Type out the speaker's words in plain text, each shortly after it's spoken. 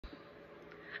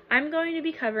I'm going to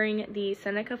be covering the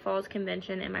Seneca Falls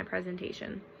Convention in my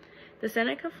presentation. The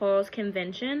Seneca Falls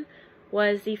Convention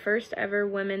was the first ever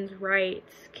women's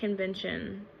rights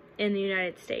convention in the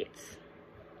United States.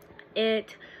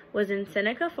 It was in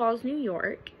Seneca Falls, New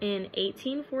York in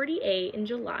 1848 in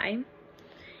July,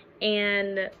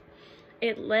 and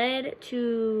it led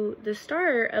to the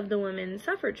start of the women's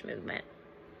suffrage movement.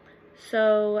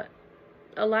 So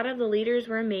a lot of the leaders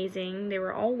were amazing. They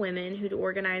were all women who'd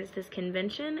organized this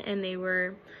convention, and they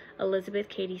were Elizabeth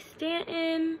Cady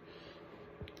Stanton,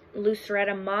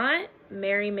 Lucretta Mott,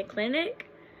 Mary McClintock,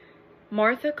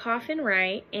 Martha Coffin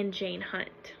Wright, and Jane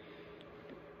Hunt.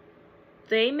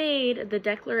 They made the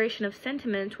Declaration of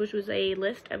Sentiments, which was a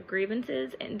list of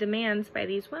grievances and demands by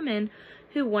these women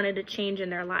who wanted a change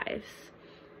in their lives.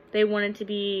 They wanted to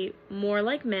be more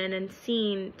like men and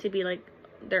seen to be like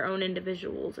their own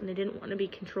individuals, and they didn't want to be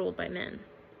controlled by men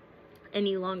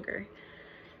any longer.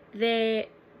 The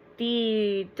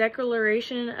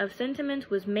Declaration of Sentiments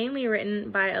was mainly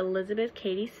written by Elizabeth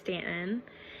Cady Stanton,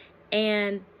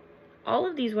 and all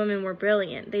of these women were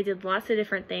brilliant. They did lots of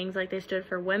different things, like they stood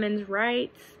for women's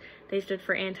rights, they stood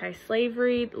for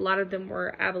anti-slavery. A lot of them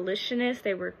were abolitionists,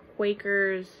 they were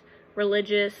Quakers,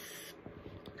 religious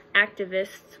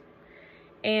activists,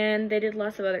 and they did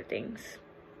lots of other things.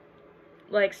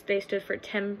 Like they stood for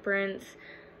temperance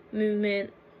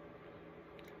movement.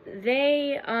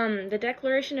 The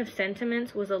Declaration of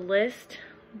Sentiments was a list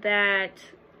that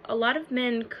a lot of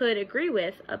men could agree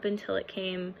with up until it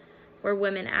came where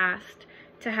women asked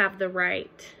to have the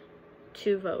right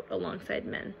to vote alongside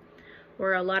men,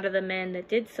 where a lot of the men that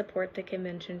did support the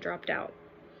convention dropped out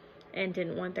and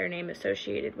didn't want their name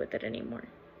associated with it anymore.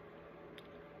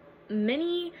 An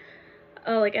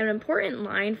important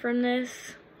line from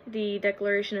this, the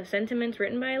Declaration of Sentiments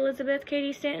written by Elizabeth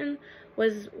Cady Stanton,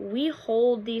 was, "We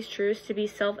hold these truths to be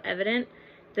self-evident,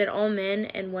 that all men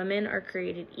and women are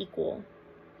created equal."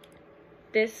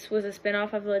 This was a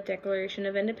spin-off of the Declaration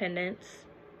of Independence,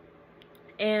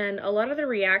 and a lot of the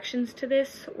reactions to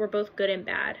this were both good and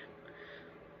bad.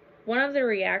 One of the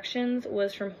reactions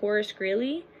was from Horace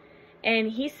Greeley,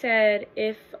 and he said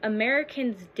if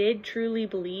Americans did truly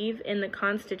believe in the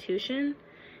Constitution,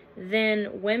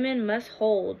 then women must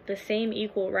hold the same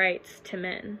equal rights to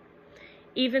men.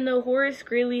 Even though Horace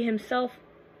Greeley himself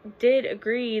did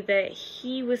agree that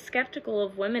he was skeptical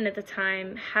of women at the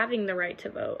time having the right to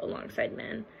vote alongside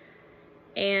men.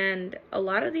 And a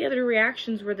lot of the other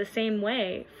reactions were the same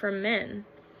way from men.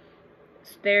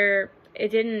 It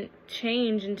didn't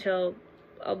change until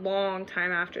a long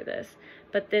time after this.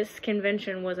 But this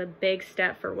convention was a big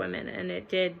step for women, and it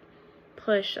did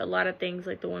push a lot of things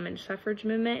like the women's suffrage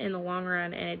movement in the long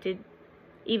run, and it did,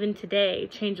 even today,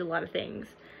 change a lot of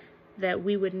things that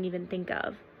we wouldn't even think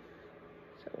of.